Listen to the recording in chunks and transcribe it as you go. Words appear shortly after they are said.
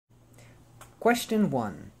Question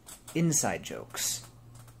 1. Inside jokes.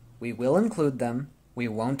 We will include them, we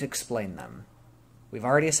won't explain them. We've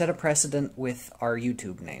already set a precedent with our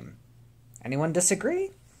YouTube name. Anyone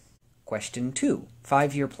disagree? Question 2.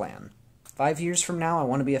 5-year plan. 5 years from now, I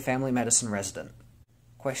want to be a family medicine resident.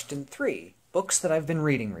 Question 3. Books that I've been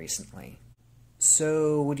reading recently.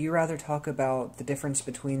 So, would you rather talk about the difference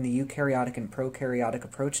between the eukaryotic and prokaryotic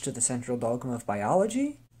approach to the central dogma of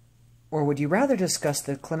biology? Or would you rather discuss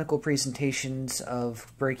the clinical presentations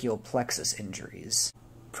of brachial plexus injuries?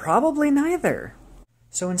 Probably neither.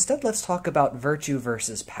 So instead, let's talk about virtue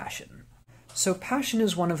versus passion. So passion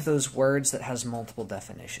is one of those words that has multiple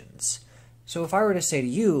definitions. So if I were to say to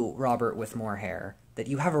you, Robert with more hair, that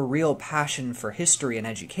you have a real passion for history and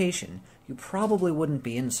education, you probably wouldn't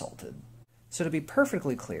be insulted. So to be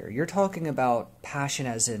perfectly clear, you're talking about passion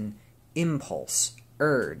as in impulse,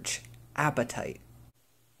 urge, appetite.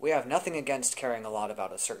 We have nothing against caring a lot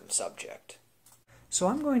about a certain subject. So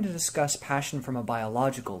I'm going to discuss passion from a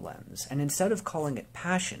biological lens, and instead of calling it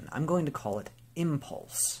passion, I'm going to call it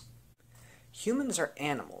impulse. Humans are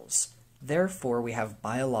animals, therefore we have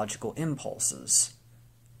biological impulses.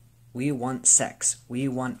 We want sex, we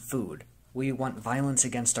want food, we want violence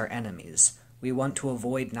against our enemies, we want to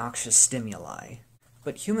avoid noxious stimuli.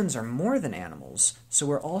 But humans are more than animals, so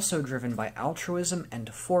we're also driven by altruism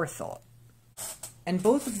and forethought. And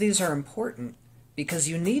both of these are important because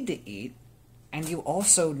you need to eat, and you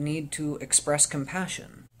also need to express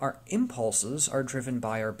compassion. Our impulses are driven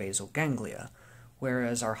by our basal ganglia,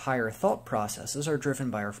 whereas our higher thought processes are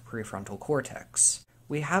driven by our prefrontal cortex.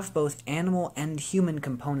 We have both animal and human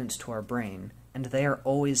components to our brain, and they are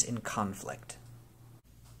always in conflict.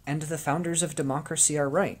 And the founders of democracy are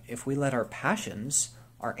right. If we let our passions,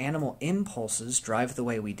 our animal impulses, drive the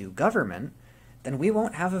way we do government, then we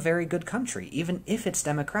won't have a very good country, even if it's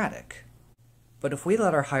democratic. But if we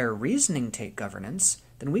let our higher reasoning take governance,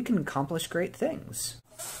 then we can accomplish great things.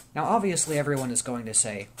 Now obviously everyone is going to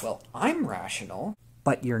say, well, I'm rational,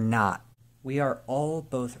 but you're not. We are all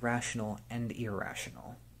both rational and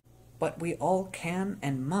irrational. But we all can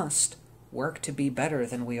and must work to be better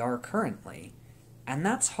than we are currently. And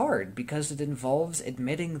that's hard because it involves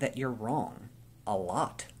admitting that you're wrong. A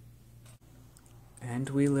lot.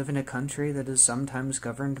 And we live in a country that is sometimes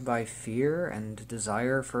governed by fear and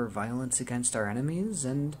desire for violence against our enemies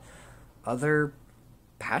and other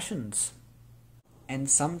passions. And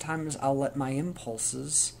sometimes I'll let my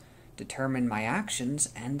impulses determine my actions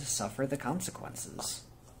and suffer the consequences.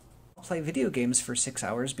 I'll play video games for 6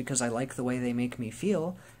 hours because I like the way they make me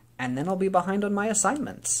feel, and then I'll be behind on my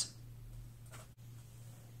assignments.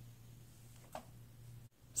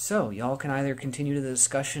 So, y'all can either continue the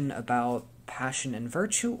discussion about passion and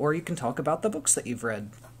virtue, or you can talk about the books that you've read.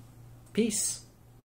 Peace.